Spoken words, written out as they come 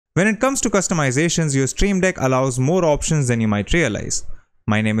When it comes to customizations, your Stream Deck allows more options than you might realize.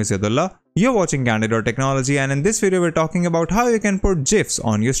 My name is Yadullah, you're watching Candid.Technology, and in this video we're talking about how you can put GIFs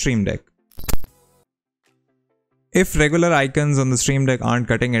on your Stream Deck. If regular icons on the Stream Deck aren't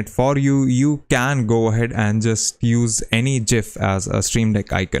cutting it for you, you can go ahead and just use any GIF as a Stream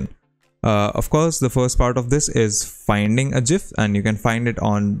Deck icon. Of course, the first part of this is finding a GIF, and you can find it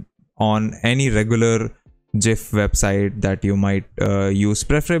on any regular GIF website that you might use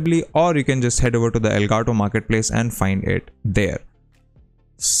preferably, or you can just head over to the Elgato marketplace and find it there.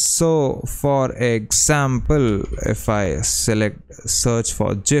 So for example, if I select search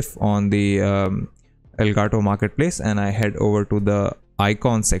for GIF on the Elgato marketplace and I head over to the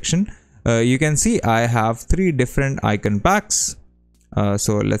icon section, you can see I have 3 different icon packs.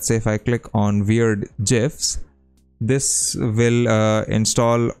 So let's say if I click on weird GIFs, this will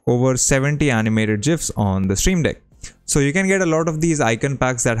install over 70 animated GIFs on the Stream Deck. So you can get a lot of these icon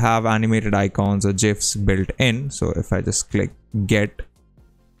packs that have animated icons or GIFs built in. So if I just click get,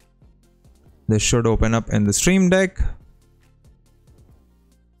 this should open up in the Stream Deck.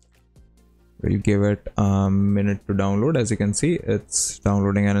 We'll give it a minute to download. As you can see, it's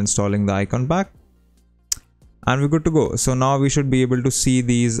downloading and installing the icon pack. And we're good to go. So now we should be able to see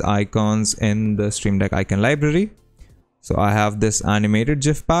these icons in the Stream Deck icon library. So I have this animated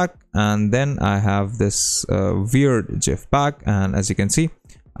GIF pack, and then I have this weird GIF pack. And as you can see,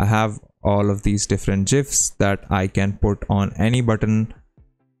 I have all of these different GIFs that I can put on any button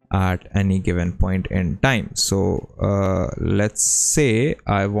at any given point in time. So let's say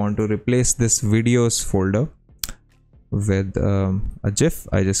I want to replace this videos folder with a GIF.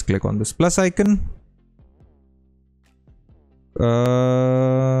 I just click on this plus icon.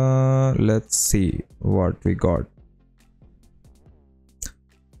 Let's see what we got.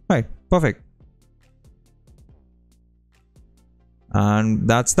 Right, perfect. And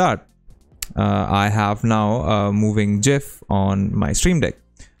that's that. I have now a moving GIF on my Stream Deck.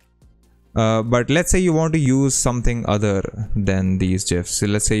 But let's say you want to use something other than these GIFs. So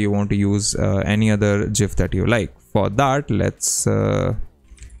let's say you want to use any other GIF that you like. For that, let's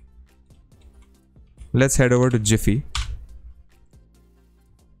head over to Jiffy.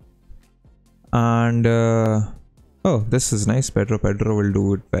 And oh, this is nice. Pedro will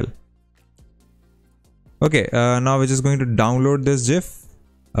do it well. Okay, now we're just going to download this GIF.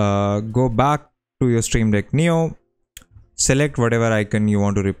 Go back to your Stream Deck Neo. Select whatever icon you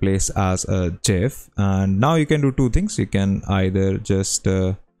want to replace as a GIF, and now you can do 2 things. You can either just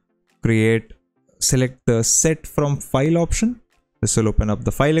select the set from file option. This will open up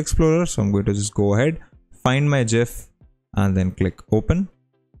the file explorer. So I'm going to just go ahead, find my GIF, and then click open.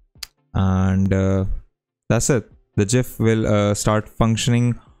 And that's it. The GIF will start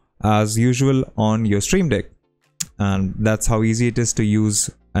functioning as usual on your Stream Deck. And that's how easy it is to use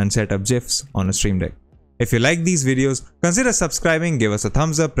and set up GIFs on a Stream Deck. If you like these videos, consider subscribing, give us a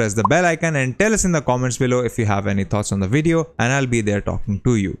thumbs up, press the bell icon, and tell us in the comments below if you have any thoughts on the video, and I'll be there talking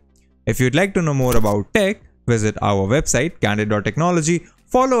to you. If you'd like to know more about tech, visit our website Candid.Technology,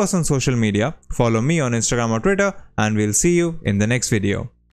 follow us on social media, follow me on Instagram or Twitter, and we'll see you in the next video.